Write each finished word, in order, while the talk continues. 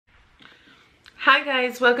Hi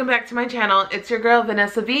guys, welcome back to my channel. It's your girl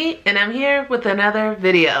Vanessa V and I'm here with another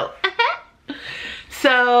video.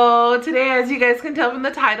 So today, as you guys can tell from the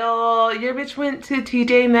title, your bitch went to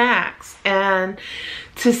TJ Maxx, and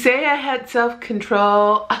to say I had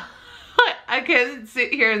self-control, I can't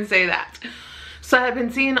sit here and say that. So I've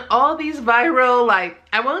been seeing all these viral, like,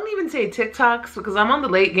 I won't even say TikToks because I'm on the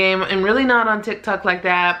late game and really not on TikTok like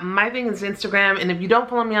that. My thing is Instagram, and if you don't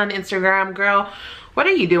follow me on Instagram, girl, what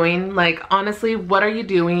are you doing? Like, honestly, what are you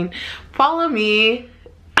doing? Follow me,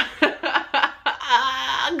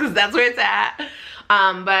 because that's where it's at.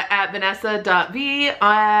 But at vanessa.vee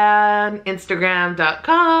on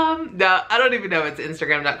instagram.com. No, I don't even know if it's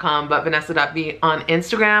instagram.com, but vanessa.vee on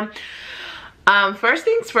Instagram. First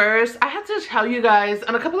things first, I had to tell you guys,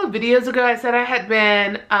 on a couple of videos ago, I said I had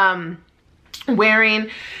been wearing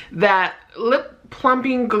that lip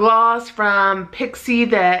plumping gloss from Pixie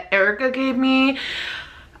that Erica gave me.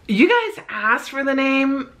 You guys asked for the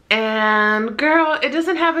name, and girl, it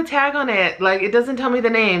doesn't have a tag on it. Like, it doesn't tell me the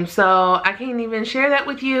name, so I can't even share that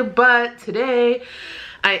with you. But today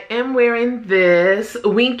I am wearing this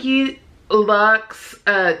Winky Luxe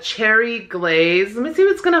cherry glaze. Let me see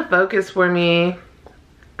what's gonna focus for me.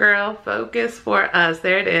 Girl, focus for us.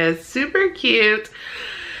 There it is. Super cute.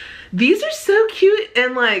 These are so cute,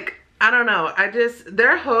 and like, I don't know,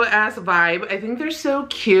 they're a whole ass vibe. I think they're so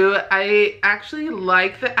cute. I actually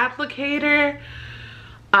like the applicator.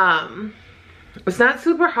 It's not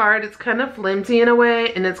super hard. It's kind of flimsy in a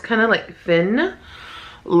way, and it's kind of like thin.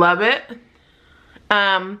 Love it.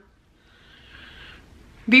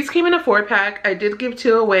 These came in a 4-pack. I did give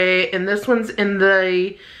 2 away, and this one's in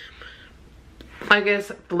the, I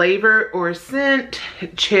guess, flavor or scent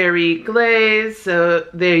cherry glaze. So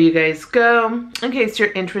there you guys go, in case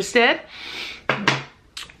you're interested.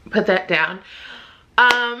 Put that down.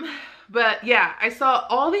 But yeah, I saw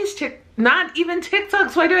all these not even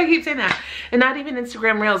TikToks, why do I keep saying that? And not even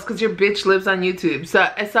Instagram Reels, because your bitch lives on YouTube.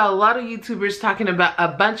 So I saw a lot of YouTubers talking about a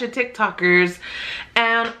bunch of TikTokers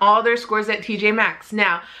and all their scores at TJ Maxx.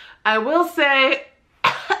 Now, I will say,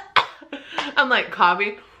 I'm like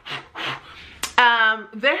coffee.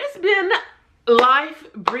 There has been life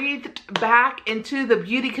breathed back into the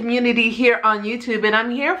beauty community here on YouTube, and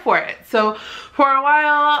I'm here for it. So for a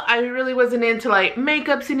while, I really wasn't into like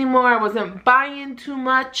makeups anymore. I wasn't buying too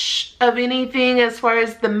much of anything as far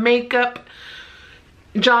as the makeup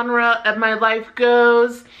genre of my life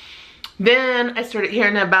goes. Then I started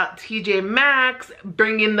hearing about TJ Maxx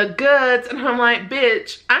bringing the goods, and I'm like,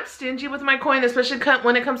 bitch, I'm stingy with my coin, especially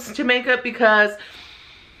when it comes to makeup, because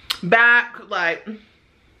back like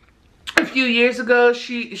a few years ago,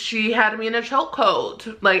 she had me in a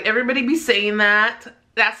chokehold. Like, everybody be saying that.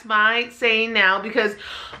 That's my saying now, because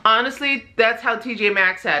honestly, that's how TJ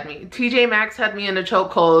Maxx had me. TJ Maxx had me in a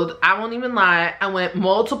chokehold. I won't even lie. I went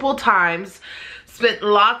multiple times, spent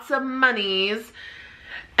lots of monies,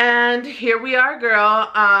 and here we are,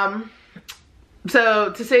 girl.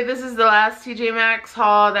 So to say this is the last TJ Maxx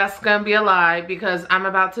haul, that's gonna be a lie, because I'm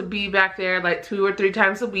about to be back there like 2 or 3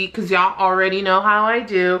 times a week, because y'all already know how I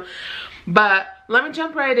do. But let me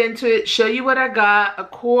jump right into it, show you what I got.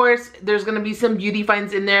 Of course, there's gonna be some beauty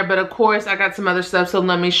finds in there, but of course I got some other stuff, so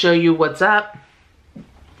let me show you what's up.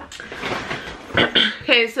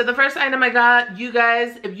 Okay, so the first item I got, you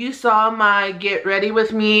guys, if you saw my get ready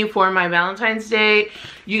with me for my Valentine's Day,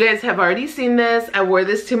 you guys have already seen this. I wore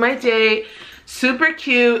this to my date. Super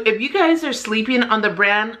cute. If you guys are sleeping on the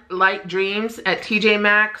brand Light Dreams at TJ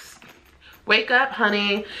Maxx, wake up,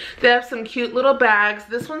 honey. They have some cute little bags.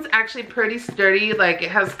 This one's actually pretty sturdy, like it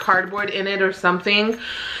has cardboard in it or something.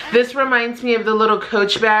 This reminds me of the little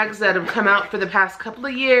Coach bags that have come out for the past couple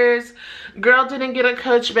of years. Girl didn't get a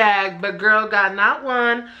Coach bag, but girl got not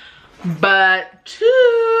 1, but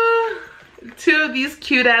 2 of these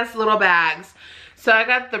cute ass little bags. So I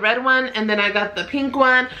got the red one, and then I got the pink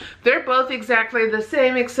one. They're both exactly the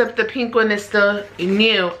same, except the pink one is still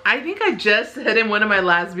new. I think I just said in one of my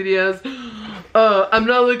last videos, I'm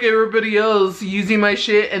not like everybody else using my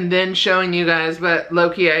shit and then showing you guys, but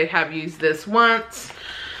low-key I have used this once.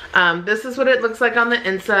 This is what it looks like on the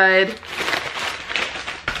inside.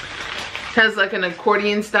 Has like an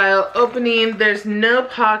accordion style opening. There's no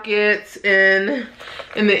pockets, in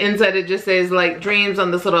the inside it just says Light Dreams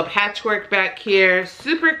on this little patchwork back here.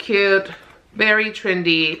 Super cute, very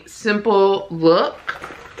trendy, simple look.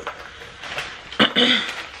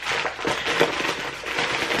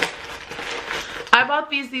 I bought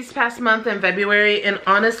these past month in February, and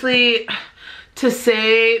honestly, to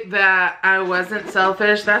say that I wasn't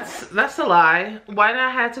selfish, that's a lie. Why did I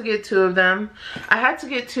have to get 2 of them? I had to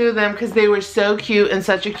get 2 of them because they were so cute and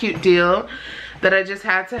such a cute deal. that I just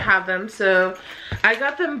had to have them. So I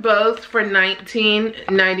got them both for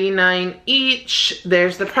 $19.99 each.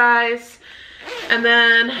 There's the price. And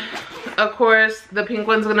then, of course, the pink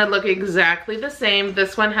one's gonna look exactly the same.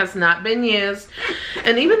 This one has not been used.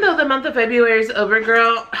 And even though the month of February is over,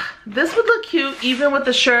 girl, this would look cute even with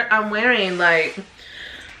the shirt I'm wearing. Like,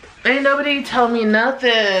 ain't nobody tell me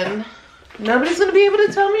nothing. Nobody's gonna be able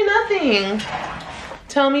to tell me nothing.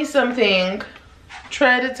 Tell me something.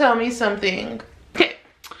 Try to tell me something. Okay,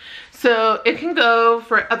 so it can go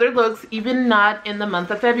for other looks, even not in the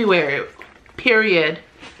month of February, period.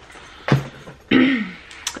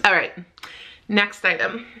 All right, next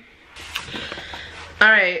item. All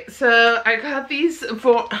right, so I got these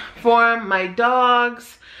for my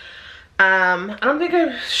dogs. I don't think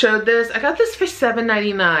I showed this. I got this for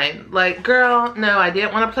 $7.99. Like, girl, no, I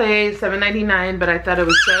didn't want to pay $7.99, but I thought it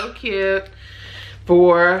was so cute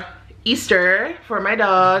for Easter for my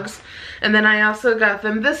dogs. And then I also got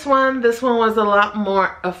them this one. This one was a lot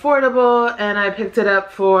more affordable, and I picked it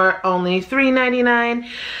up for only $3.99.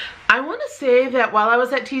 I want to say that while I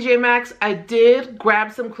was at TJ Maxx, I did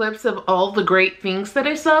grab some clips of all the great things that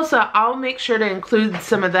I saw, so I'll make sure to include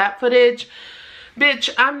some of that footage. Bitch,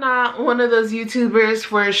 I'm not one of those YouTubers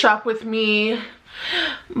for shop with me,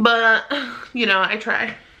 but, you know, I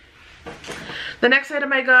try. The next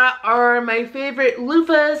item I got are my favorite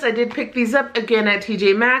loofahs. I did pick these up again at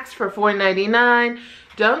TJ Maxx for $4.99.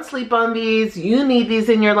 Don't sleep on these. You need these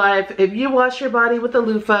in your life. If you wash your body with a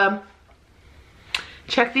loofah,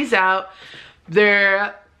 check these out.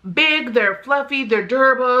 They're big, they're fluffy, they're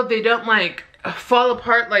durable. They don't like fall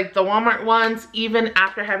apart like the Walmart ones, even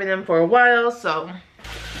after having them for a while. So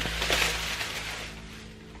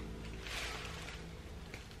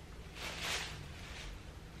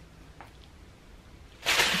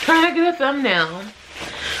trying to get a thumbnail.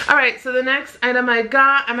 All right, so the next item I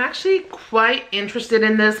got, I'm actually quite interested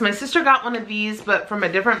in this. My sister got one of these, but from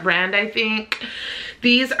a different brand, I think.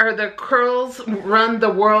 These are the Curls Run the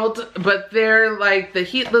World, but they're like the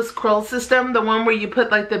heatless curl system, the one where you put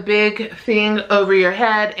like the big thing over your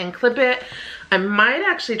head and clip it. I might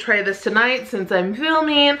actually try this tonight since I'm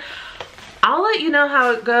filming. I'll let you know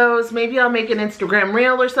how it goes. Maybe I'll make an Instagram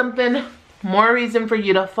reel or something. More reason for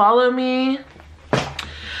you to follow me.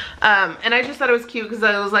 And I just thought it was cute because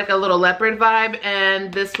it was like a little leopard vibe,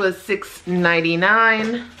 and this was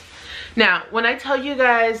 $6.99. Now, when I tell you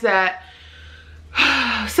guys that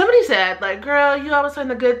somebody said, like, girl, you always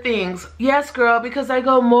find the good things. Yes, girl, because I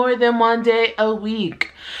go more than one day a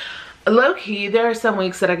week. Low-key, there are some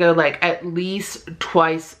weeks that I go like at least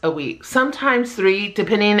twice a week. Sometimes 3,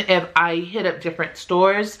 depending if I hit up different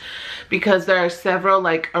stores, because there are several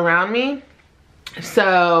like around me.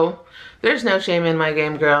 So there's no shame in my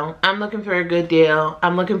game, girl. I'm looking for a good deal.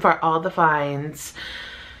 I'm looking for all the finds.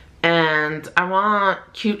 And I want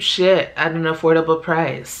cute shit at an affordable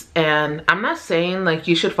price. And I'm not saying like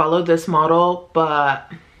you should follow this model,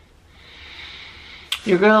 but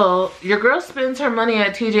your girl spends her money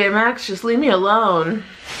at TJ Maxx. Just leave me alone.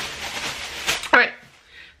 All right,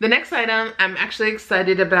 the next item I'm actually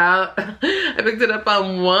excited about. I picked it up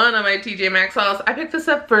on one of my TJ Maxx hauls. I picked this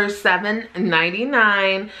up for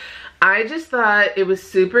 $7.99. I just thought it was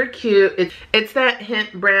super cute. It's that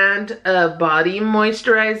Hint brand body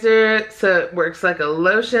moisturizer, so it works like a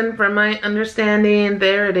lotion from my understanding.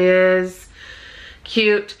 There it is.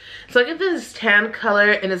 Cute. So look at this tan color,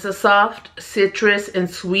 and it's a soft citrus and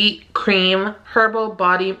sweet cream herbal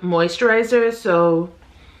body moisturizer. So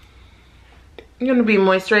I'm gonna be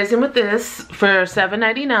moisturizing with this for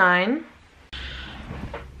 $7.99.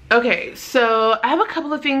 Okay, so I have a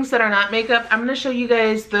couple of things that are not makeup. I'm gonna show you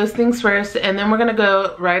guys those things first, and then we're gonna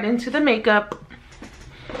go right into the makeup.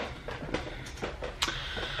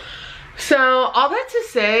 So all that to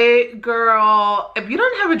say, girl, if you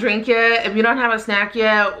don't have a drink yet, if you don't have a snack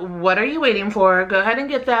yet, what are you waiting for? Go ahead and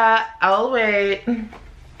get that. I'll wait.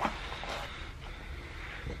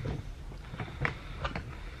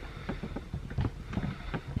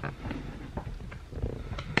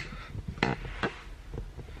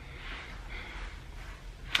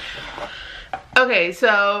 Okay,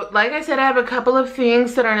 so like I said, I have a couple of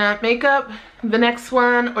things that are not makeup. The next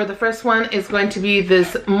one, or the first one, is going to be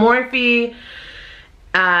this Morphe,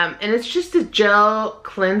 and it's just a gel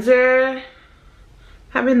cleanser.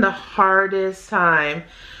 Having the hardest time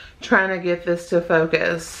trying to get this to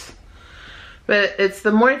focus. But it's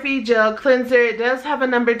the Morphe gel cleanser. It does have a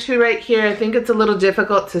number 2 right here. I think it's a little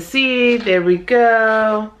difficult to see. There we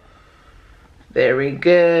go. There we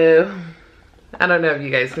go. I don't know if you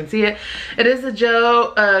guys can see it. It is a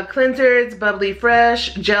gel cleanser. It's bubbly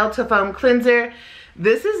fresh gel to foam cleanser.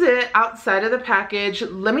 this is it outside of the package.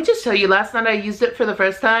 Let me just tell you, last night I used it for the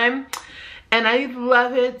first time and I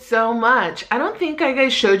love it so much. I don't think I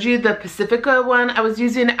guys showed you the Pacifica one I was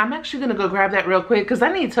using. I'm actually gonna go grab that real quick because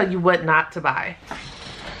I need to tell you what not to buy.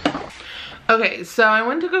 Okay, so I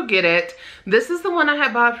went to go get it. This is the one I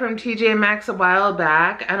had bought from TJ Maxx a while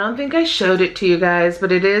back. I don't think I showed it to you guys,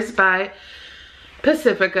 but it is by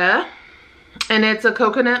Pacifica. And it's a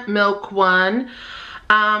coconut milk one.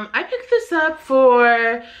 I picked this up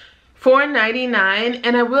for $4.99,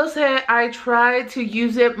 and I will say I tried to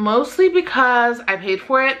use it mostly because I paid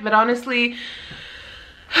for it, but honestly,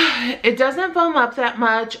 it doesn't foam up that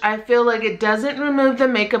much. I feel like it doesn't remove the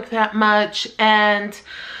makeup that much, and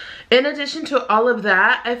in addition to all of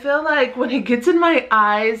that, I feel like when it gets in my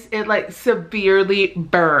eyes, it like severely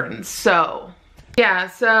burns. So yeah,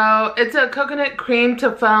 so it's a coconut cream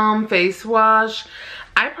to foam face wash.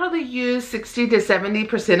 I probably use 60 to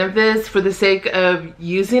 70% of this for the sake of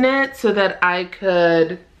using it so that I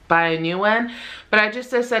could buy a new one. But I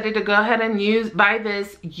just decided to go ahead and buy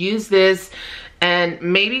this, use this, and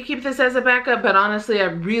maybe keep this as a backup, but honestly, I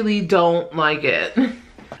really don't like it.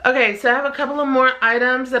 Okay, so I have a couple of more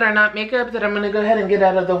items that are not makeup that I'm gonna go ahead and get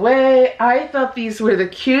out of the way. I thought these were the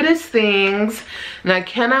cutest things, and I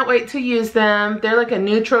cannot wait to use them. They're like a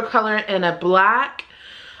neutral color and a black,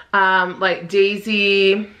 like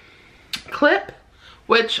daisy clip,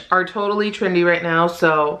 which are totally trendy right now,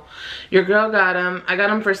 so your girl got them. I got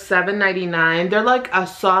them for $7.99. They're like a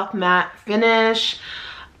soft matte finish.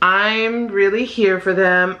 I'm really here for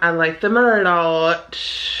them. I like them a lot.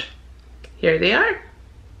 Here they are.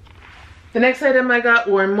 The next item I got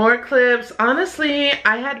were more clips. Honestly,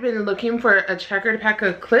 I had been looking for a checkered pack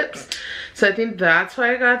of clips, so I think that's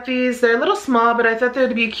why I got these. They're a little small, but I thought they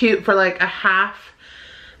would be cute for like a half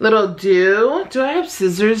little do. Do I have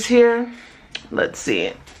scissors here? Let's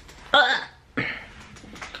see. I'm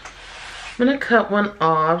gonna cut one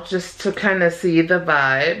off just to kind of see the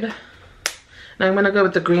vibe. And I'm gonna go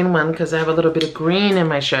with the green one because I have a little bit of green in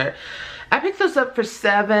my shirt. I picked those up for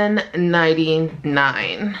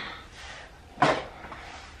 $7.99.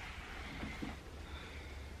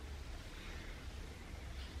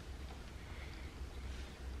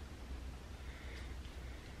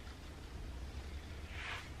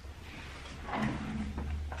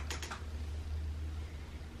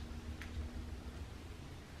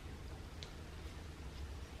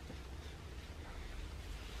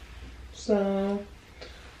 So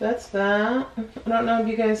that's that. I don't know if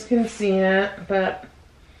you guys can see it, but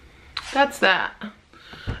that's that. I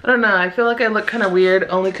don't know, I feel like I look kind of weird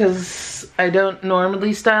only because I don't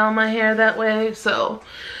normally style my hair that way, so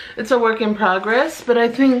it's a work in progress, but I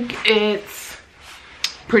think it's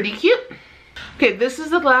pretty cute. Okay, this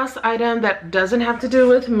is the last item that doesn't have to do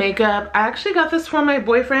with makeup. I actually got this for my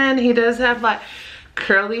boyfriend. He does have like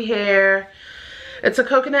curly hair. It's a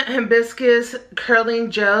coconut hibiscus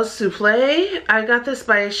curling gel souffle. I got this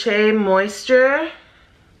by Shea Moisture.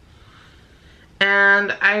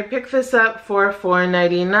 And I picked this up for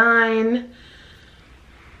 $4.99.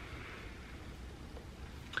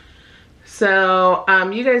 So,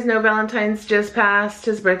 you guys know Valentine's just passed.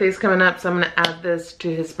 His birthday's coming up, so I'm gonna add this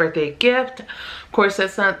to his birthday gift. Of course,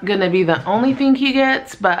 that's not gonna be the only thing he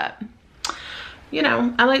gets, but, you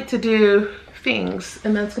know, I like to do things,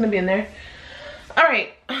 and that's gonna be in there. All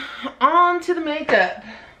right, on to the makeup.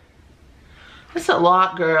 It's a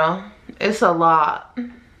lot, girl. It's a lot.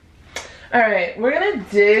 All right, we're gonna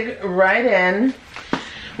dig right in.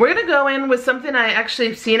 We're gonna go in with something I actually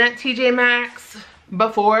have seen at TJ Maxx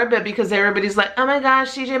before, but because everybody's like, oh my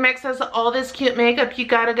gosh, TJ Maxx has all this cute makeup, you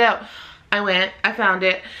gotta go. I went, I found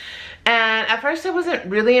it. And at first I wasn't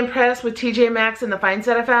really impressed with TJ Maxx and the finds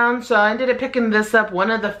that I found, so I ended up picking this up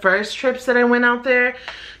one of the first trips that I went out there.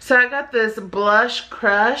 So I got this Blush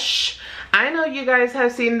Crush. I know you guys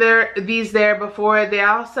have seen these there before. They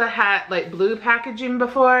also had like blue packaging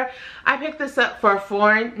before. I picked this up for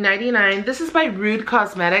 $4.99. This is by Rude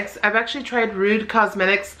Cosmetics. I've actually tried Rude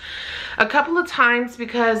Cosmetics a couple of times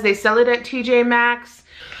because they sell it at TJ Maxx.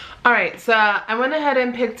 Alright, so I went ahead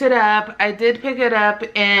and picked it up. I did pick it up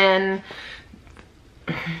in...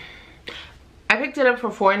 I picked it up for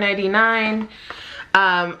 $4.99.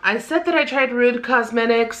 I said that I tried Rude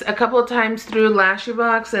Cosmetics a couple of times through Lashy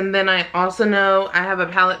Box, and then I also know I have a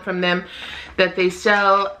palette from them that they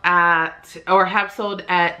sell at, or have sold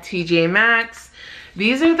at TJ Maxx.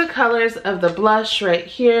 These are the colors of the blush right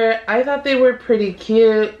here. I thought they were pretty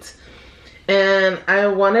cute, and I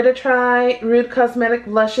wanted to try Rude Cosmetic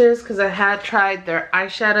blushes because I had tried their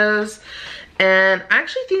eyeshadows, and I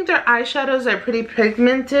actually think their eyeshadows are pretty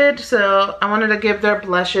pigmented, so I wanted to give their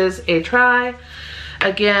blushes a try.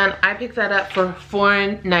 Again, I picked that up for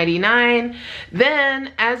 $4.99.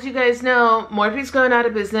 Then, as you guys know, Morphe's going out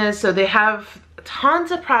of business, so they have tons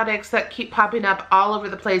of products that keep popping up all over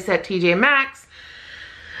the place at TJ Maxx.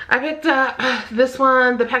 I picked up this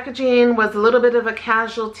one. The packaging was a little bit of a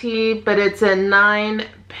casualty, but it's a 9-pan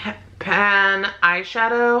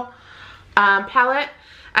eyeshadow palette.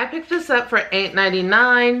 I picked this up for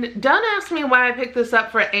 $8.99. Don't ask me why I picked this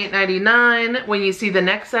up for $8.99 when you see the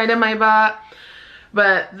next item I bought,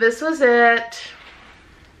 but this was it.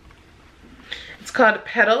 It's called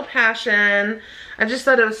Petal Passion. I just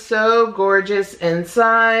thought it was so gorgeous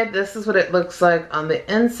inside. This is what it looks like on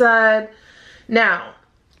the inside. Now,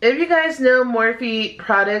 if you guys know Morphe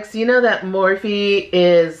products, you know that Morphe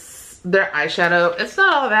is their eyeshadow. It's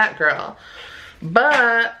not all that, girl.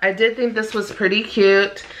 But I did think this was pretty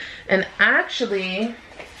cute. And actually,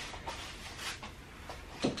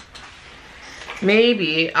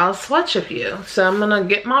 maybe I'll swatch a few. So I'm gonna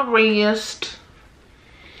get my wrist.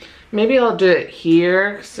 Maybe I'll do it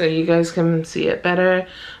here so you guys can see it better.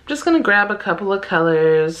 I'm just gonna grab a couple of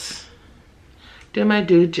colors, do my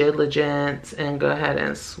due diligence, and go ahead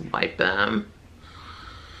and swipe them.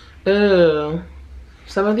 Ooh,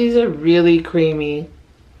 some of these are really creamy.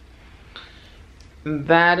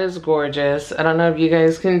 That is gorgeous. I don't know if you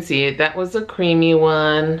guys can see it. That was a creamy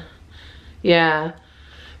one. Yeah,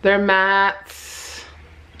 they're mattes.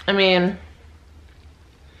 I mean,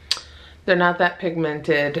 they're not that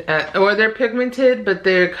pigmented, or they're pigmented, but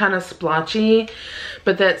they're kind of splotchy.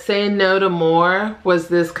 But that Say No to More was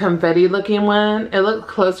this confetti looking one. It looked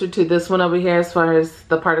closer to this one over here as far as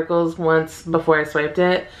the particles once before I swiped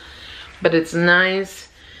it. But it's nice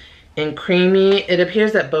and creamy. It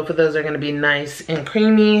appears that both of those are going to be nice and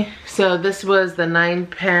creamy. So this was the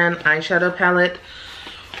 9-pan eyeshadow palette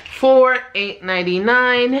for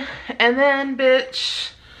 $8.99. And then,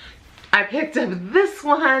 bitch, I picked up this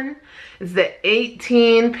one. It's the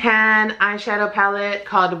 18-pan eyeshadow palette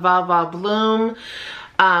called Va Bloom.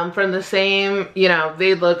 From the same, you know,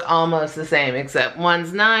 they look almost the same, except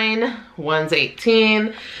one's 9, one's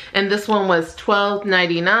 18, and this one was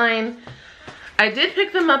 $12.99. I did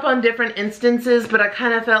pick them up on different instances, but I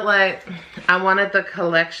kind of felt like I wanted the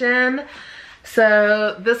collection.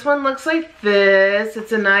 So this one looks like this.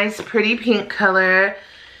 It's a nice, pretty pink color.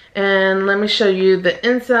 And let me show you the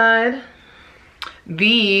inside.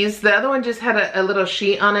 The other one just had a little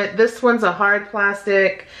sheet on it. This one's a hard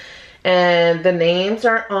plastic, and the names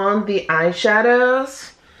are on the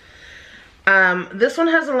eyeshadows. This one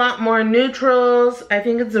has a lot more neutrals. I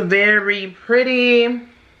think it's very pretty.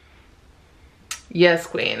 Yes,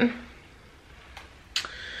 queen.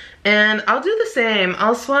 And I'll do the same.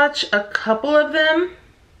 I'll swatch a couple of them.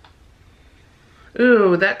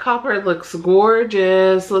 Ooh, that copper looks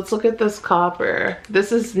gorgeous. Let's look at this copper.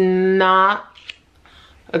 This is not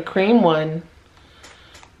a cream one.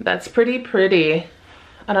 That's pretty pretty.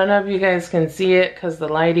 I don't know if you guys can see it because the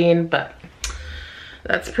lighting, but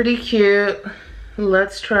that's pretty cute.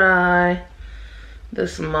 Let's try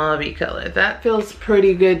this mauve color. That feels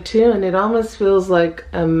pretty good too, and it almost feels like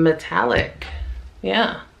a metallic.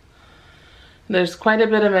 Yeah, there's quite a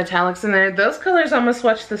bit of metallics in there. Those colors almost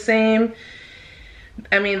swatch the same.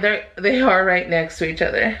 I mean, they are right next to each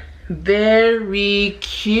other. Very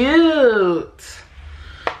cute.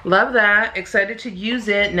 Love that. Excited to use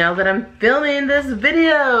it now that I'm filming this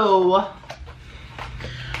video.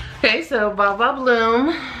 Okay, so Va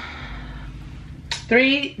Bloom.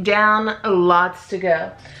 3 down, lots to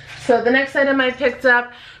go. So the next item I picked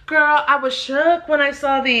up, girl, I was shook when I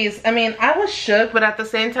saw these. I mean, I was shook, but at the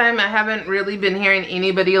same time, I haven't really been hearing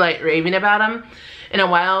anybody like raving about them in a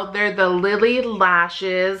while. They're the Lily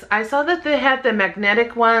Lashes. I saw that they had the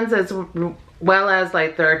magnetic ones as well as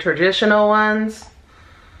like their traditional ones.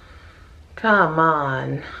 Come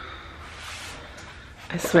on.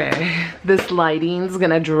 I swear, this lighting's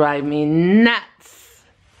gonna drive me nuts.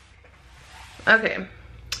 Okay,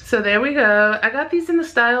 so there we go. I got these in the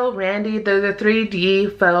style Randy. They're the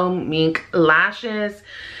 3D faux mink lashes.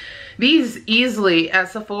 These easily at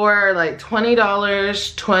Sephora are like $20,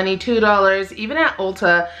 $22, even at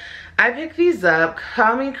Ulta. I picked these up,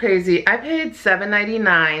 call me crazy. I paid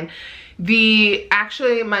 $7.99. The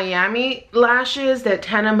actually Miami lashes that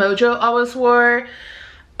Tana Mojo always wore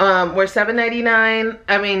were $7.99.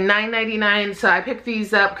 I mean $9.99. So I picked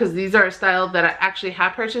these up because these are a style that I actually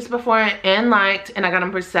have purchased before and liked, and I got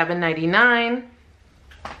them for $7.99.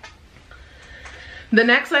 The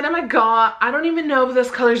next item I got, I don't even know if this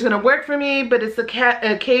color is gonna work for me, but it's the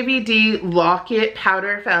KVD Lock-It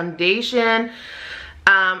Powder Foundation.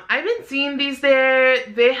 I've been seeing these there.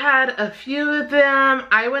 They had a few of them.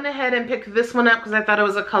 I went ahead and picked this one up because I thought it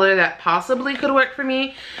was a color that possibly could work for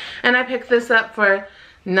me. And I picked this up for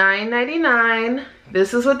 $9.99.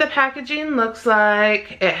 This is what the packaging looks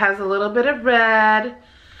like. It has a little bit of red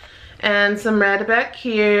and some red back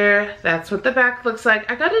here. That's what the back looks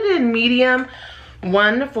like. I got it in medium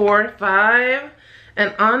 1, 4, 5.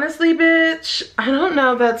 And honestly, bitch, I don't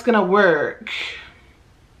know if that's gonna work.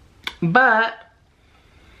 But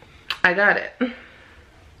I got it.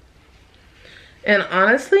 And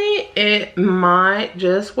honestly, it might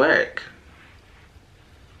just work.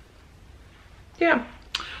 Yeah.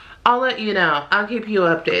 I'll let you know. I'll keep you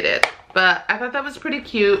updated. But I thought that was pretty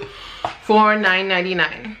cute for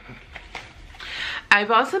 $9.99. I've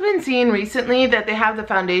also been seeing recently that they have the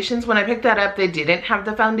foundations. When I picked that up, they didn't have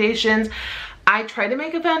the foundations. I tried to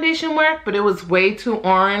make a foundation work, but it was way too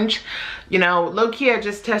orange. You know, low-key, I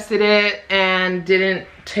just tested it and didn't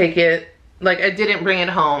take it. Like, I didn't bring it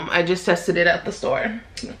home. I just tested it at the store.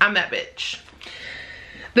 I'm that bitch.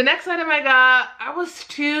 The next item I got, I was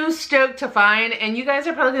too stoked to find, and you guys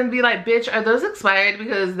are probably gonna be like, bitch, are those expired?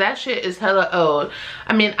 Because that shit is hella old.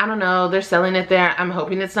 I mean, I don't know, they're selling it there. I'm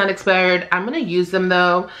hoping it's not expired. I'm gonna use them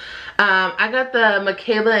though. I got the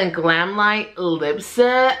Michaela and Glam Light lip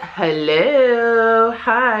set. Hello,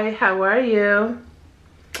 hi, how are you?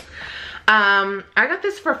 I got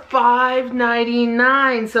this for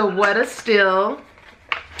 $5.99, so what a steal.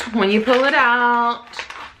 When you pull it out,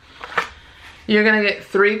 you're gonna get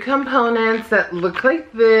 3 components that look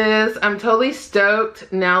like this. I'm totally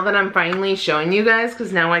stoked now that I'm finally showing you guys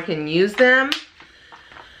because now I can use them.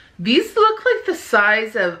 These look like the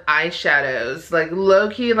size of eyeshadows, like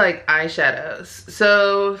low-key like eyeshadows.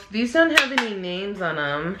 So these don't have any names on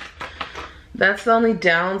them. That's the only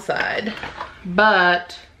downside.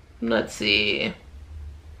 But let's see.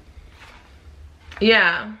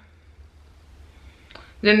 Yeah.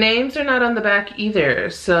 The names are not on the back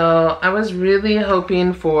either, so I was really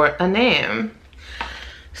hoping for a name.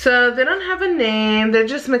 So they don't have a name, they're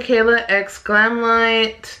just Michaela X Glam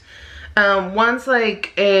Light. One's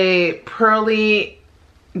like a pearly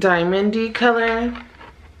diamondy color.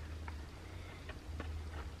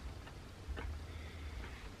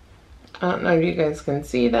 I don't know if you guys can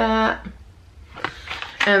see that.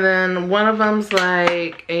 And then one of them's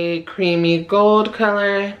like a creamy gold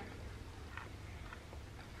color.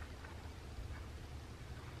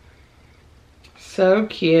 So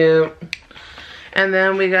cute. And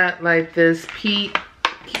then we got like this peach,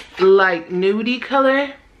 like nudie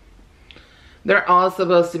color. They're all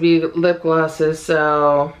supposed to be lip glosses,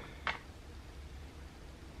 so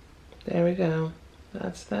there we go.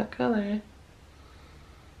 That's that color.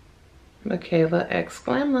 Michaela X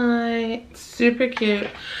Glam Light. Super cute.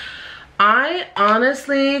 I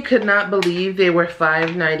honestly could not believe they were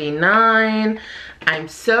 $5.99. I'm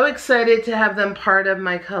so excited to have them part of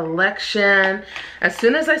my collection. As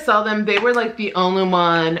soon as I saw them, they were like the only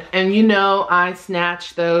one. And you know, I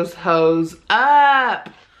snatched those hoes up.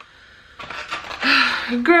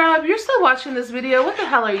 Girl, if you're still watching this video, what the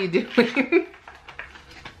hell are you doing?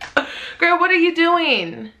 Girl, what are you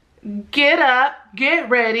doing? Get up, get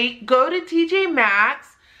ready, go to TJ Maxx,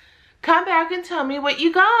 come back and tell me what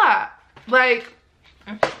you got. Like,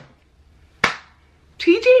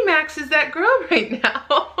 TJ Maxx is that girl right now.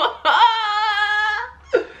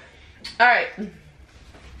 Alright.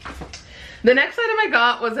 The next item I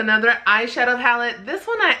got was another eyeshadow palette. This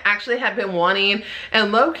one I actually have been wanting,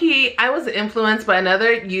 and low-key, I was influenced by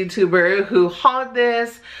another YouTuber who hauled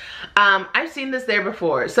this. I've seen this there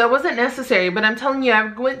before, so it wasn't necessary, but I'm telling you,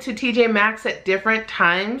 I went to TJ Maxx at different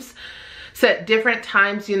times. So at different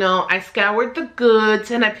times, you know, I scoured the goods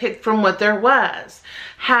and I picked from what there was.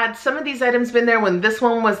 Had some of these items been there when this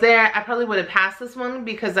one was there, I probably would have passed this one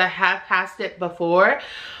because I have passed it before.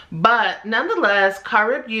 But nonetheless,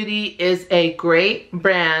 Cara Beauty is a great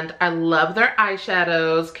brand. I love their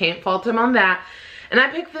eyeshadows. Can't fault them on that. And I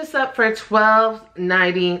picked this up for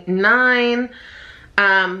 $12.99.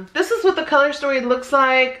 This is what the color story looks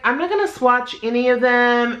like. I'm not gonna swatch any of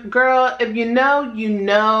them. Girl, if you know, you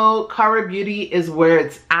know. Cara Beauty is where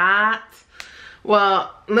it's at.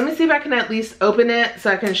 Well, let me see if I can at least open it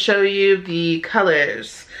so I can show you the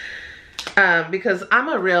colors. Because I'm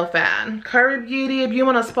a real fan. Cara Beauty, if you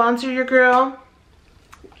want to sponsor your girl,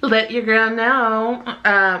 let your girl know.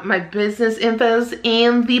 My business info's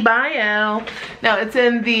in the bio. No, it's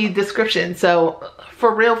in the description. So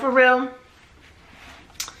for real,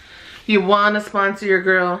 you want to sponsor your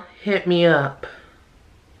girl, hit me up.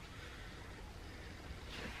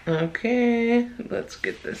 Okay, let's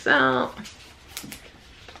get this out.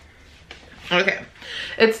 Okay,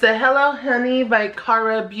 it's the Hello Honey by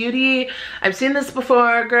Cara Beauty. I've seen this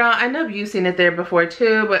before, girl. I know you've seen it there before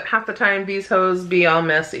too, but half the time these hoes be all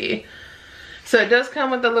messy. So it does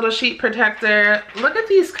come with a little sheet protector. Look at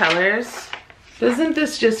these colors. Doesn't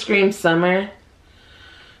this just scream summer?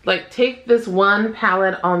 Like, take this one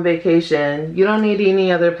palette on vacation. You don't need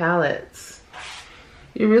any other palettes.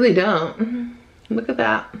 You really don't. Look at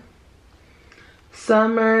that.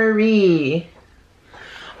 Summery.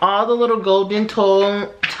 All the little golden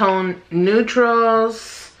tone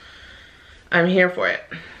neutrals. I'm here for it.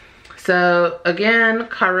 So again,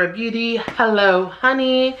 Cara Beauty, Hello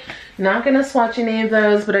Honey. Not gonna swatch any of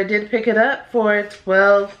those, but I did pick it up for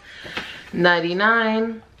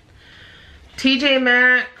 $12.99. TJ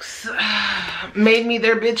Maxx made me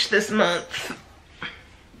their bitch this month.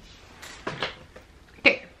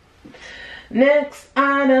 Okay. Next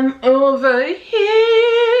item over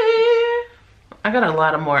here. I got a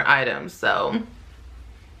lot of more items, so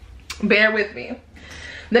bear with me.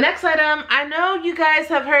 The next item, I know you guys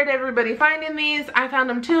have heard everybody finding these. I found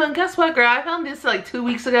them too, and guess what, girl? I found this like 2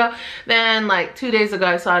 weeks ago. Then like 2 days ago,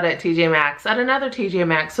 I saw it at TJ Maxx, at another TJ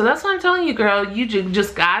Maxx. So that's what I'm telling you, girl. You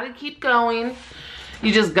just gotta keep going.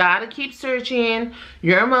 You just gotta keep searching.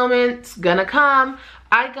 Your moment's gonna come.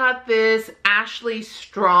 I got this Ashley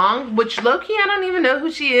Strong, which low-key I don't even know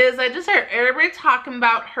who she is. I just heard everybody talking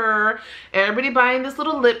about her. Everybody buying this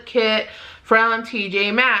little lip kit from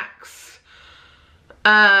TJ Maxx.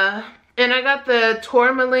 And I got the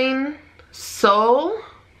Tourmaline Soul.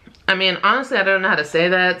 I mean, honestly, I don't know how to say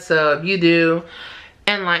that. So if you do,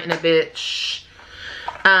 enlighten a bitch.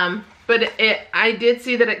 But I did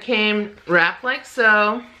see that it came wrapped like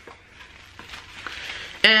so.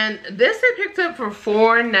 And this I picked up for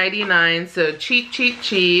 $4.99, so cheap, cheap,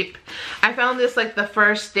 cheap. I found this like the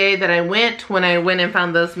first day that I went, when I went and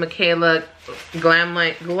found those Michaela Glam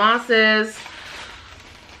Light glosses.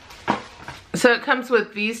 So it comes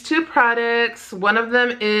with these two products. One of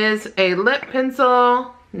them is a lip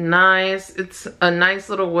pencil. Nice. It's a nice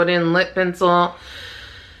little wooden lip pencil.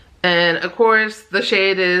 And of course, the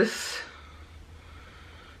shade is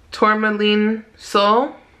Tourmaline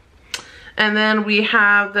Soul. And then we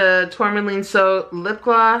have the Tourmaline Soul lip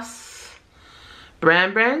gloss.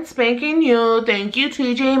 Brand spanking new. Thank you,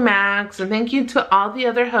 TJ Maxx. And thank you to all the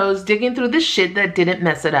other hoes digging through the shit that didn't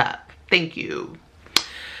mess it up. Thank you.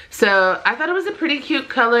 So I thought it was a pretty cute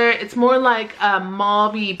color. It's more like a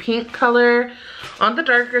mauvey pink color on the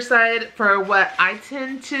darker side for what I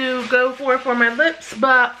tend to go for my lips.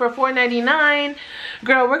 But for $4.99,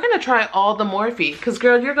 girl, we're gonna try all the Morphe. Cause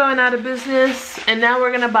girl, you're going out of business and now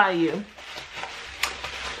we're gonna buy you.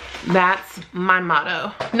 That's my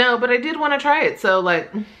motto. No, but I did want to try it. So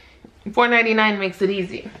like $4.99 makes it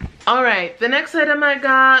easy. All right, the next item I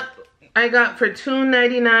got for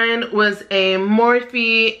 $2.99 was a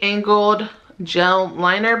Morphe angled gel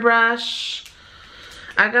liner brush.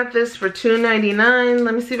 I got this for $2.99.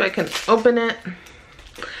 Let me see if I can open it.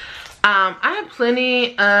 I have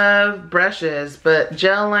plenty of brushes, but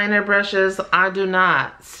gel liner brushes, I do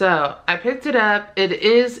not. So I picked it up. It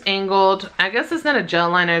is angled. I guess it's not a gel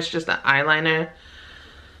liner, it's just an eyeliner.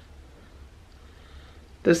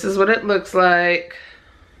 This is what it looks like.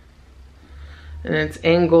 And it's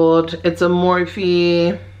angled. It's a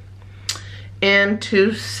Morphe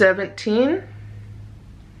M217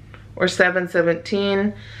 or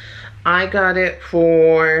 717. I got it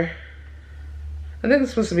for, I think it's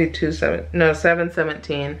supposed to be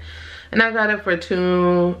 717. And I got it for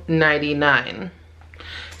 $2.99.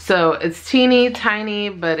 So it's teeny tiny,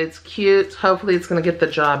 but it's cute. Hopefully it's gonna get the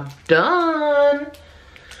job done.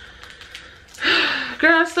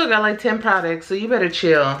 Girl, I still got like 10 products, so you better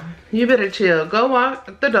chill. You better chill. Go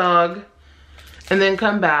walk the dog and then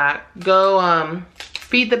come back. Go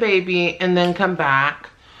feed the baby and then come back.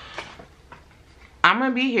 I'm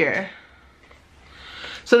gonna be here.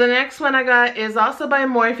 So the next one I got is also by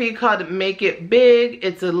Morphe called Make It Big.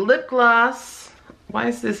 It's a lip gloss. Why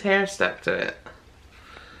is this hair stuck to it?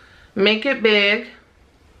 Make It Big.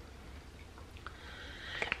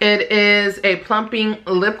 It is a plumping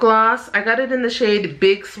lip gloss. I got it in the shade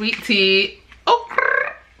Big Sweet Tea. Oh,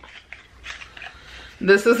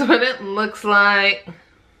 this is what it looks like.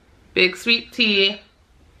 Big Sweet Tea.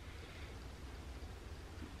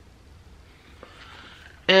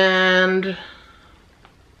 And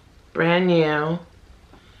brand new.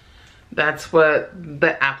 That's what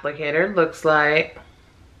the applicator looks like.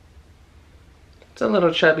 It's a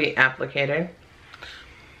little chubby applicator.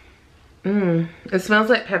 It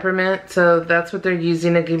smells like peppermint, so that's what they're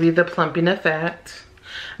using to give you the plumping effect.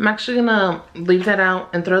 I'm actually gonna leave that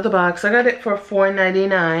out and throw the box. I got it for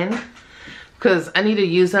 $4.99. because I need to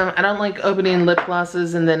use them. I don't like opening lip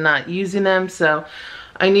glosses and then not using them, so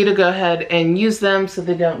I need to go ahead and use them so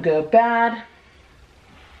they don't go bad.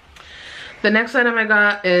 The next item I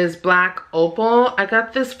got is Black Opal. I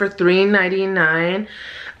got this for $3.99.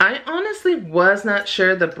 I honestly was not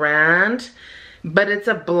sure the brand, but it's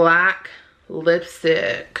a black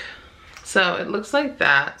lipstick. So it looks like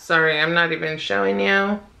that. Sorry, I'm not even showing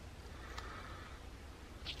you.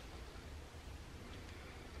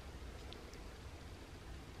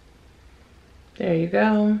 There you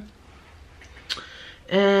go.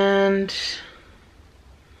 And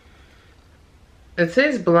it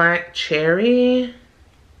says Black Cherry.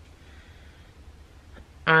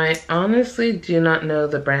 I honestly do not know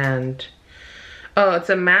the brand. Oh, it's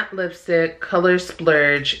a matte lipstick, color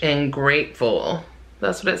splurge, and grateful.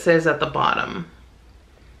 That's what it says at the bottom.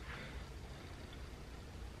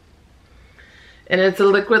 And it's a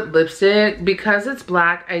liquid lipstick. Because it's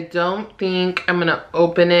black, I don't think I'm gonna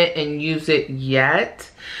open it and use it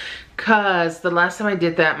yet. Cause the last time I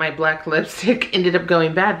did that, my black lipstick ended up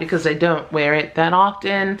going bad because I don't wear it that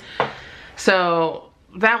often. So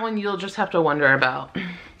that one you'll just have to wonder about.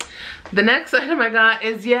 The next item I got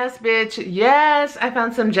is, yes bitch, yes, I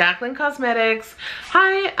found some Jaclyn Cosmetics.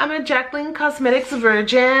 Hi, I'm a Jaclyn Cosmetics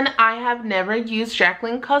virgin. I have never used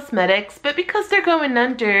Jaclyn Cosmetics, but because they're going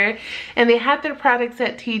under and they had their products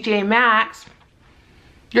at TJ Maxx,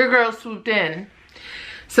 your girl swooped in.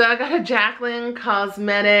 So I got a Jaclyn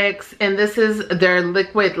Cosmetics, and this is their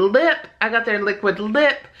liquid lip. I got their liquid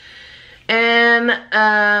lip and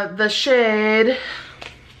the shade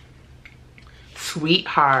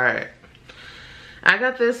Sweetheart. I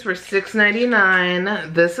got this for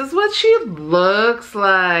 $6.99. This is what she looks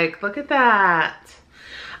like. Look at that.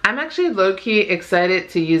 I'm actually low-key excited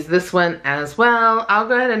to use this one as well. I'll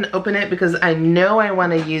go ahead and open it because I know I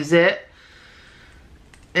want to use it.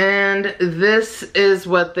 And this is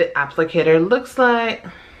what the applicator looks like.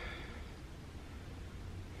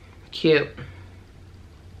 Cute.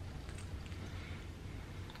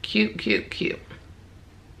 Cute, cute, cute.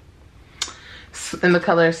 In the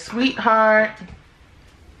color Sweetheart.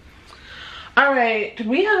 Alright,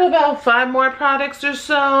 we have about 5 more products or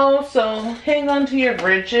so. So hang on to your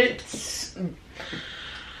britches.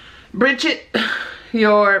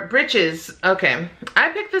 Your britches. Okay, I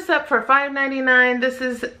picked this up for $5.99. This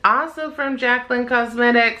is also from Jaclyn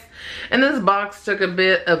Cosmetics, and this box took a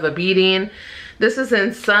bit of a beating. This is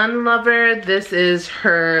in Sun Lover. This is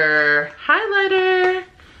her highlighter,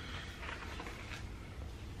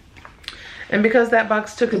 and because that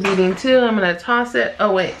box took a beating too, I'm gonna toss it.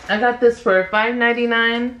 Oh wait, I got this for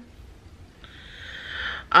 $5.99.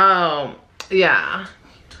 Oh yeah,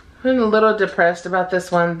 I'm a little depressed about this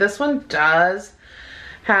one. This one does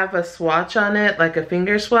have a swatch on it, like a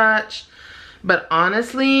finger swatch, but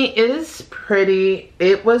honestly it is pretty.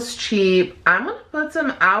 It was cheap. I'm gonna put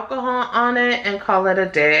some alcohol on it and call it a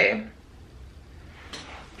day.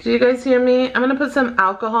 Do you guys hear me? I'm gonna put some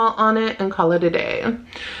alcohol on it and call it a day.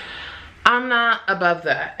 I'm not above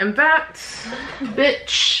that. In fact,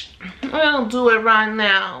 bitch, I'll do it right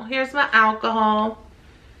now. Here's my alcohol.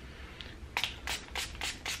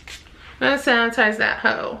 I'm gonna sanitize that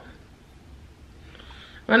hoe.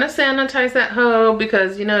 I'm gonna sanitize that hoe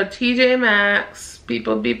because, you know, TJ Maxx,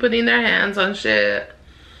 people be putting their hands on shit.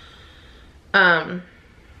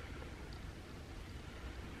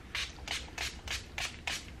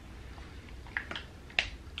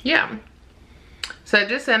 Yeah. So I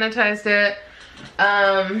just sanitized it.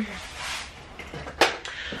 I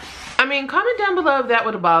mean, comment down below if that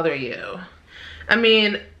would bother you. I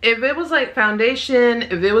mean, if it was like foundation,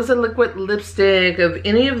 if it was a liquid lipstick, if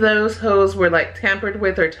any of those hoes were like tampered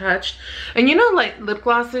with or touched. And you know, like lip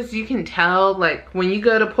glosses, you can tell like when you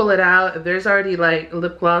go to pull it out, if there's already like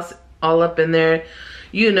lip gloss all up in there,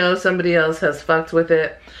 you know somebody else has fucked with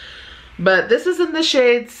it. But this is in the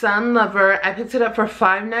shade Sun Lover. I picked it up for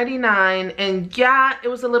 $5.99, and yeah, it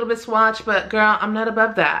was a little bit swatched, but girl, I'm not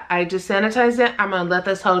above that. I just sanitized it. I'm gonna let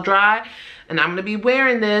this hoe dry, and I'm gonna be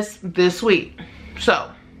wearing this week.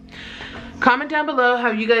 So comment down below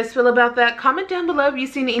how you guys feel about that. Comment down below if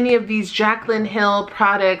you've seen any of these Jaclyn Hill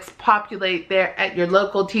products populate there at your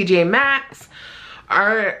local TJ Maxx.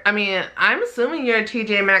 Or, I mean, I'm assuming you're a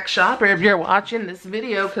TJ Maxx shopper if you're watching this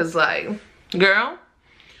video, because like, girl,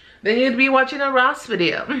 then you'd be watching a Ross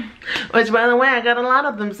video. Which, by the way, I got a lot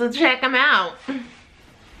of them, so check them out.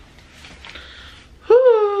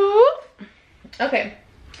 Whoo. Okay.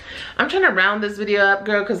 I'm trying to round this video up,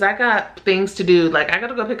 girl, because I got things to do. Like, I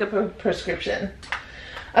gotta go pick up a prescription.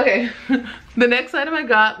 Okay, the next item I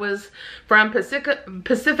got was from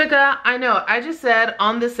Pacifica. I know, I just said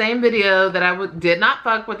on the same video that I did not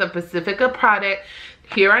fuck with a Pacifica product.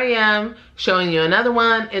 Here I am showing you another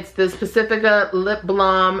one. It's this Pacifica Lip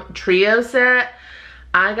Balm Trio set.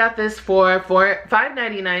 I got this for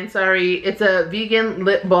 $5.99, sorry. It's a vegan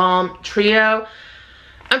lip balm trio.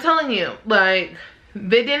 I'm telling you, like,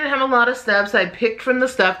 they didn't have a lot of stuff, so I picked from the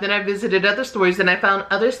stuff, then I visited other stores and I found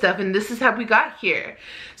other stuff, and this is how we got here.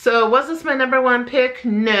 So was this my #1 pick?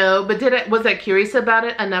 No, but was I curious about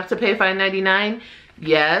it enough to pay $5.99?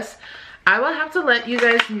 Yes. I will have to let you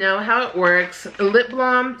guys know how it works. Lip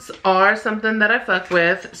balms are something that I fuck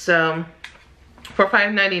with, so for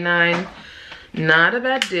 $5.99, not a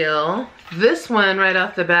bad deal. This one right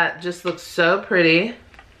off the bat just looks so pretty.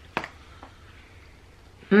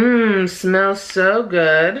 Mmm, smells so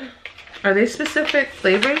good. Are they specific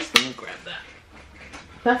flavors? Let me grab that.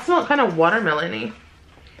 That smells kind of watermelon-y.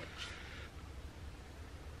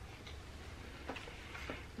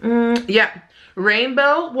 Yeah.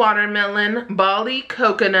 Rainbow watermelon, Bali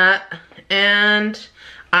coconut, and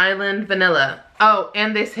island vanilla. Oh,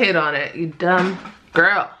 and they say it on it, you dumb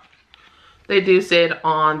girl. They do say it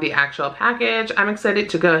on the actual package. I'm excited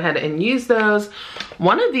to go ahead and use those.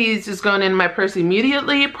 One of these is going in my purse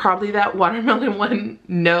immediately, probably that watermelon one,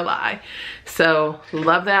 no lie. So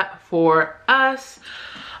love that for us.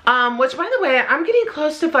 Which, by the way, I'm getting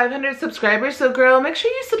close to 500 subscribers, so girl, make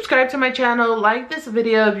sure you subscribe to my channel, like this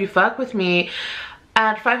video if you fuck with me.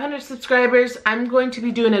 At 500 subscribers, I'm going to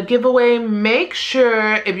be doing a giveaway. Make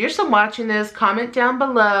sure, if you're still watching this, comment down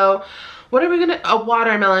below. What are we gonna, a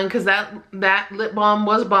watermelon, because that lip balm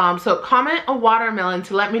was bomb. So comment a watermelon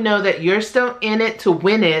to let me know that you're still in it to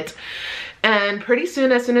win it. And pretty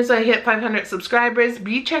soon, as soon as I hit 500 subscribers,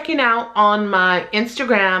 be checking out on my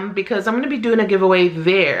Instagram, because I'm gonna be doing a giveaway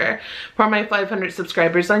there for my 500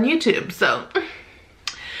 subscribers on YouTube. So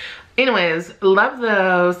anyways, love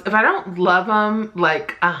those. If I don't love them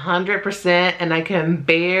like 100% and I can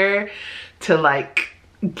bear to like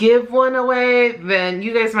give one away, then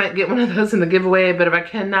you guys might get one of those in the giveaway. But if I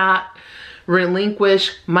cannot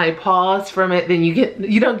relinquish my paws from it, then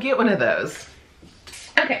you don't get one of those.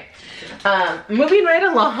 Okay, moving right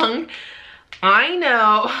along. I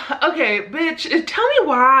know, okay, bitch, tell me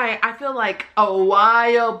why I feel like a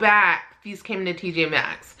while back these came to TJ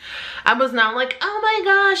Maxx. I was not like, oh my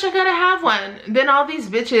gosh, I gotta have one. Then all these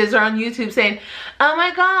bitches are on YouTube saying, oh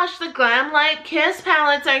my gosh, the Glam Light Kiss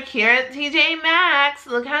palettes are here at TJ Maxx.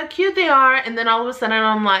 Look how cute they are. And then all of a sudden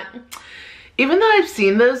I'm like, even though I've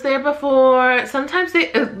seen those there before, sometimes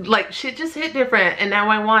they, like, shit just hit different, and now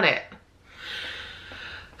I want it.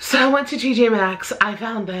 So I went to TJ Maxx, I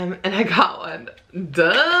found them, and I got one.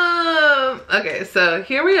 Duh. Okay, so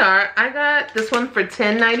here we are. I got this one for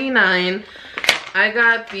 $10.99. I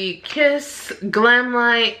got the Kiss Glam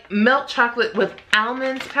Light Milk Chocolate with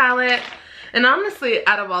Almonds palette. And honestly,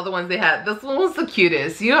 out of all the ones they had, this one was the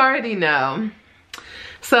cutest. You already know.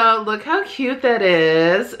 So look how cute that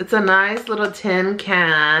is. It's a nice little tin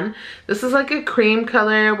can. This is like a cream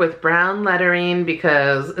color with brown lettering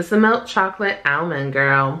because it's a milk chocolate almond,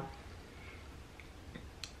 girl.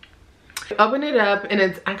 Open it up and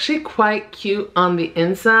it's actually quite cute on the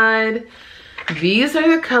inside. These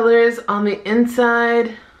are the colors on the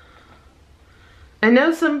inside. I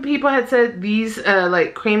know some people had said these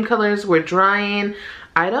like cream colors were drying.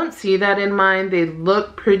 I don't see that in mine. They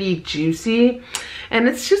look pretty juicy. And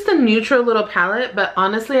it's just a neutral little palette, but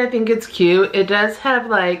honestly I think it's cute. It does have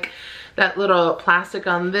like that little plastic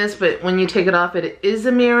on this, but when you take it off it is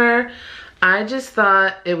a mirror. I just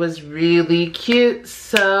thought it was really cute,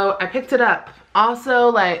 so I picked it up. Also,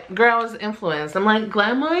 like, girl, I was influenced. I'm like,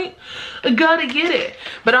 Glam Light? I gotta get it.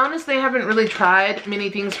 But honestly, I haven't really tried many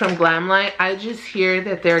things from Glam Light. I just hear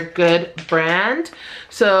that they're a good brand.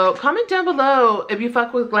 So comment down below if you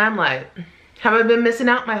fuck with Glam Light. Have I been missing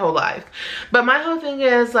out my whole life? But my whole thing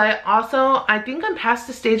is, like, also, I think I'm past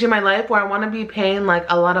the stage in my life where I want to be paying, like,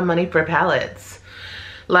 a lot of money for palettes.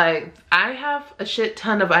 Like, I have a shit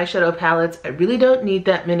ton of eyeshadow palettes. I really don't need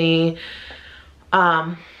that many.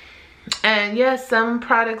 And yes, some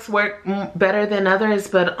products work better than others,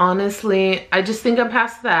 but honestly, I just think I'm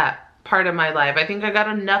past that part of my life. I think I got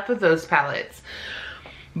enough of those palettes.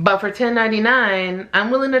 But for $10.99,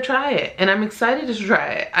 I'm willing to try it, and I'm excited to try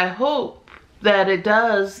it. I hope that it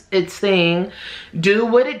does its thing, do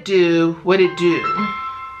what it do, what it do.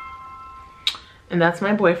 And that's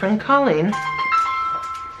my boyfriend calling.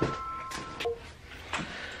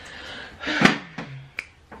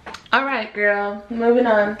 All right, girl, moving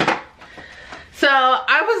on. So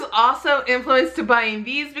I was also influenced to buying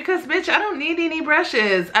these because, bitch, I don't need any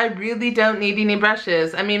brushes. I really don't need any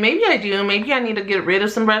brushes. I mean, maybe I do. Maybe I need to get rid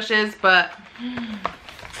of some brushes, but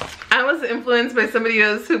I was influenced by somebody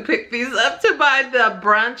else who picked these up to buy the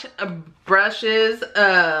brunch brushes.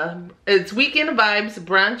 It's Weekend Vibes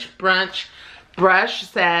brunch brush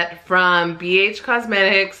set from BH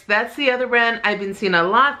Cosmetics. That's the other brand. I've been seeing a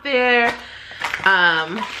lot there.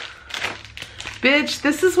 Bitch,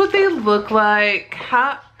 this is what they look like.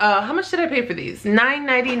 How much did I pay for these?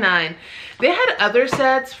 $9.99. They had other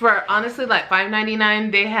sets for honestly like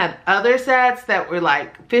 $5.99. They had other sets that were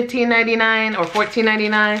like $15.99 or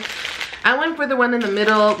 $14.99. I went for the one in the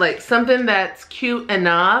middle, like something that's cute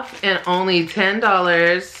enough, and only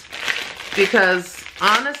 $10 because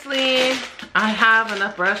honestly, I have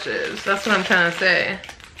enough brushes. That's what I'm trying to say.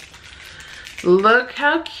 Look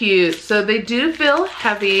how cute. So they do feel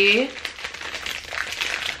heavy.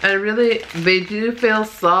 They do feel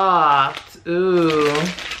soft. Ooh.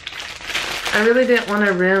 I really didn't want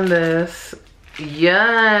to rim this.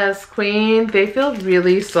 Yes, queen. They feel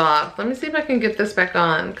really soft. Let me see if I can get this back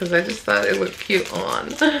on because I just thought it looked cute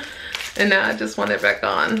on. And now I just want it back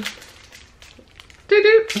on.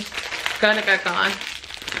 Doo-doo. Got it back on.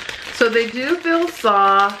 So they do feel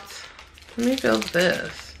soft. Let me feel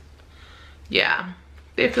this. Yeah,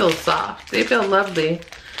 they feel soft. They feel lovely.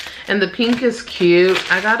 And the pink is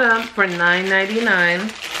cute. I got them for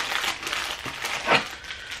 $9.99.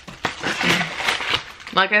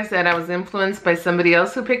 Like I said, I was influenced by somebody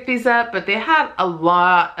else who picked these up, but they had a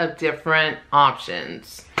lot of different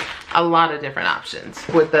options. A lot of different options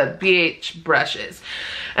with the BH brushes.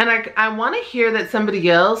 And I want to hear that somebody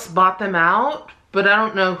else bought them out, but I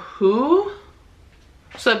don't know who.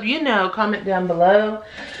 So if you know, comment down below.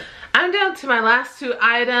 I'm down to my last two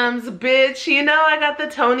items, bitch. You know I got the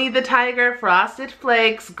Tony the Tiger Frosted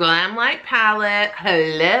Flakes Glam Light Palette.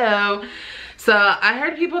 Hello. So I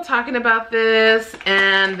heard people talking about this,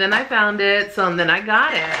 and then I found it, so then I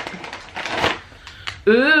got it.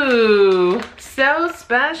 Ooh, so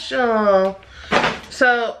special.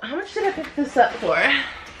 So how much did I pick this up for? I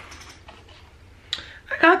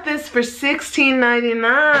got this for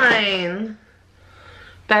 $16.99.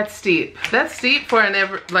 That's steep. That's steep for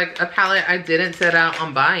like a palette I didn't set out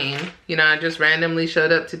on buying. You know, I just randomly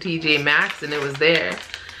showed up to TJ Maxx and it was there.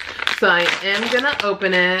 So I am gonna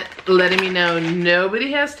open it, letting me know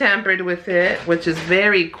nobody has tampered with it, which is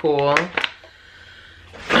very cool.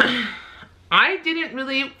 I didn't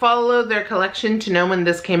really follow their collection to know when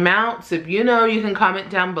this came out. So if you know, you can comment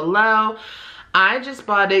down below. I just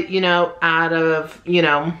bought it, you know, out of, you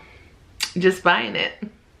know, just buying it.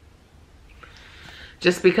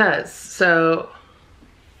 Just because. So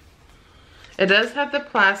it does have the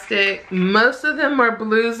plastic. Most of them are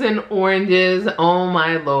blues and oranges. Oh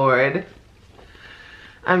my lord.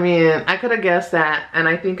 I mean, I could have guessed that, and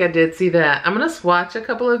I think I did see that. I'm gonna swatch a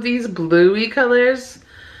couple of these bluey colors.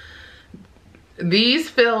 These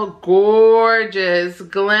feel gorgeous.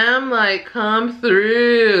 Glam light come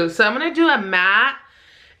through. So I'm gonna do a matte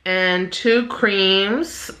and two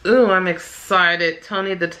creams. Ooh, I'm excited.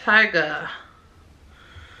 Tony the Tiger.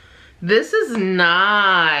 This is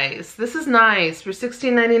nice. This is nice. For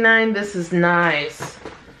 $16.99, this is nice.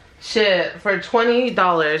 Shit, for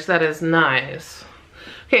 $20, that is nice.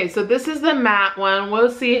 Okay, so this is the matte one. We'll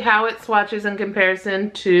see how it swatches in comparison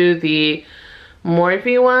to the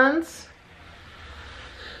Morphe ones.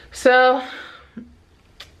 So,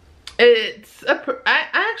 I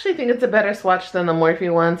actually think it's a better swatch than the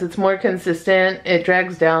Morphe ones. It's more consistent. It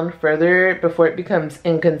drags down further before it becomes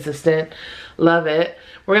inconsistent. Love it.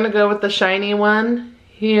 We're gonna go with the shiny one.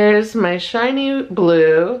 Here's my shiny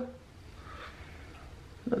blue.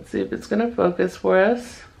 Let's see if it's gonna focus for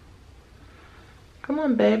us. Come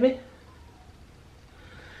on, baby.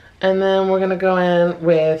 And then we're gonna go in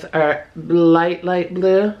with our light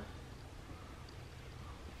blue.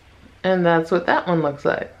 And that's what that one looks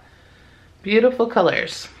like. Beautiful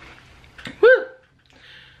colors. Woo!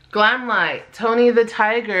 Glam Light, Tony the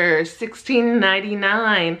Tiger,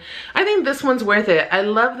 $16.99. I think this one's worth it. I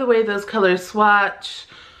love the way those colors swatch.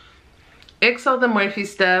 Ix all the Morphe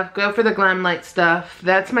stuff. Go for the Glam Light stuff.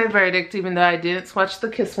 That's my verdict, even though I didn't swatch the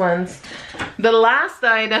Kiss ones. The last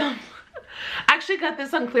item, I actually got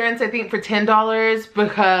this on clearance, I think, for $10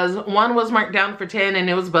 because one was marked down for $10 and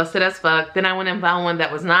it was busted as fuck. Then I went and found one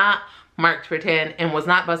that was not marked for $10 and was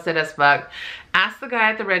not busted as fuck. Asked the guy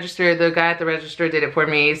at the register. The guy at the register did it for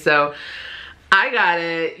me. So I got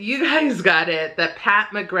it. You guys got it. The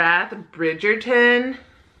Pat McGrath Bridgerton.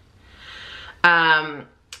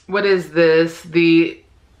 What is this? The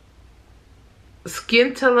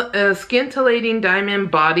scintillating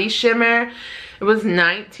diamond body shimmer. It was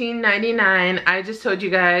 $19.99. I just told you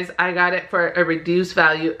guys I got it for a reduced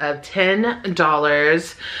value of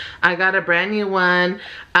 $10. I got a brand new one.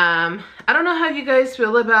 I don't know how you guys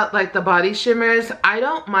feel about like the body shimmers. I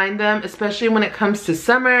don't mind them, especially when it comes to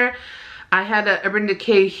summer. I had a Urban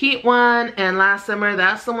Decay Heat one, and last summer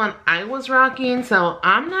that's the one I was rocking, so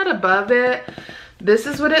I'm not above it. This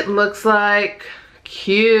is what it looks like.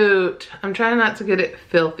 Cute. I'm trying not to get it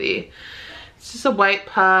filthy. It's just a white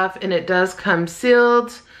puff, and it does come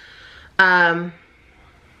sealed. I'm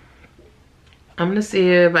gonna see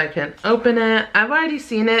if I can open it. I've already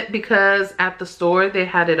seen it because at the store they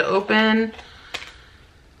had it open.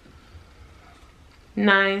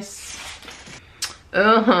 Nice.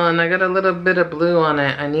 Oh, and I got a little bit of blue on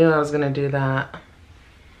it. I knew I was gonna do that.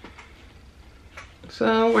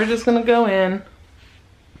 So we're just gonna go in.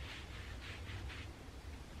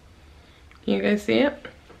 Can you guys see it?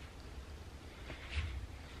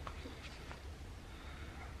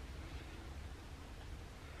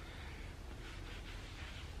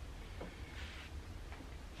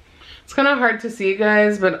 It's kind of hard to see,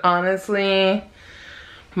 guys, but honestly,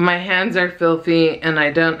 my hands are filthy and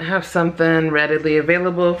I don't have something readily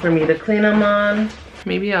available for me to clean them on.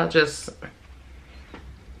 Maybe I'll just...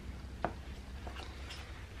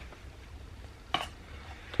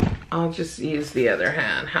 use the other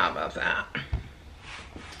hand. How about that?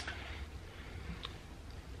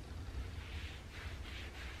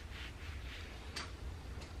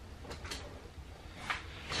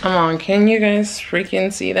 Come on, can you guys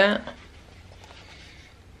freaking see that?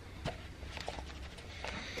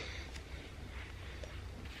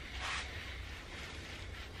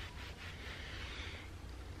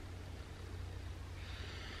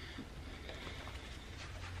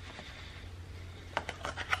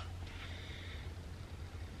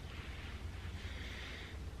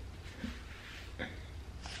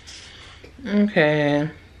 Okay.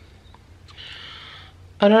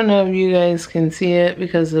 I don't know if you guys can see it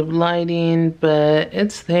because of lighting, but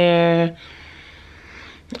it's there.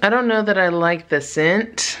 I don't know that I like the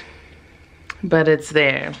scent, but it's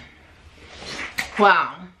there.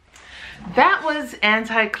 Wow. That was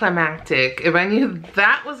anticlimactic. If I knew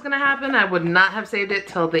that was gonna happen, I would not have saved it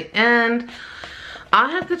till the end. I'll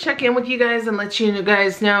have to check in with you guys and let you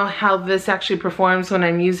guys know how this actually performs when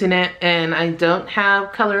I'm using it and I don't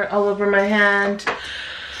have color all over my hand.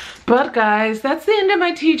 But guys, that's the end of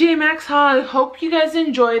my TJ Maxx haul. I hope you guys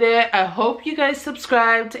enjoyed it. I hope you guys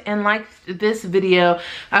subscribed and liked this video.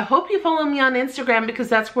 I hope you follow me on Instagram because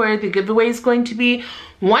that's where the giveaway is going to be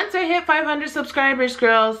once I hit 500 subscribers,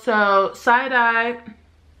 girls. So side eye,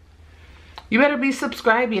 you better be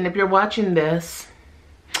subscribing if you're watching this.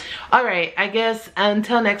 All right, I guess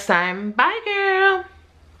until next time, bye girl.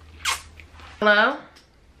 Hello?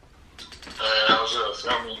 How's it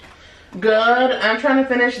filming? Good. I'm trying to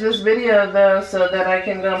finish this video though so that I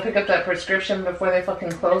can go and pick up that prescription before they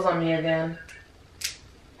fucking close on me again.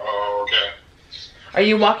 Oh, okay. Are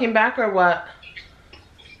you walking back or what?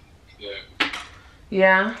 Yeah.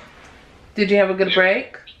 Yeah? Did you have a good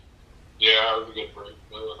break? Yeah, it was a good break.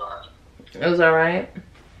 It was alright. It was alright?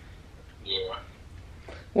 Yeah.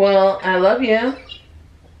 Well, I love you.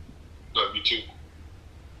 Love you too.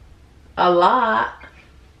 A lot.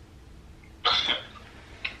 Alright,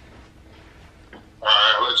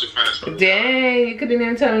 I'll let you finish. Dang, you couldn't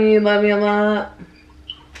even tell me you love me a lot.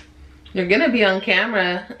 You're gonna be on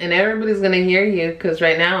camera and everybody's gonna hear you because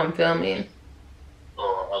right now I'm filming.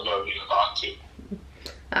 Oh, I love you a lot too.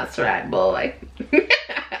 That's right, boy.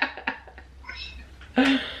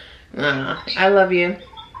 I love you.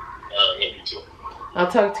 I love you too. I'll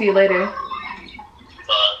talk to you later.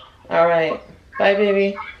 Bye. All right. Bye,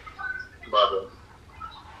 baby. Bye, baby.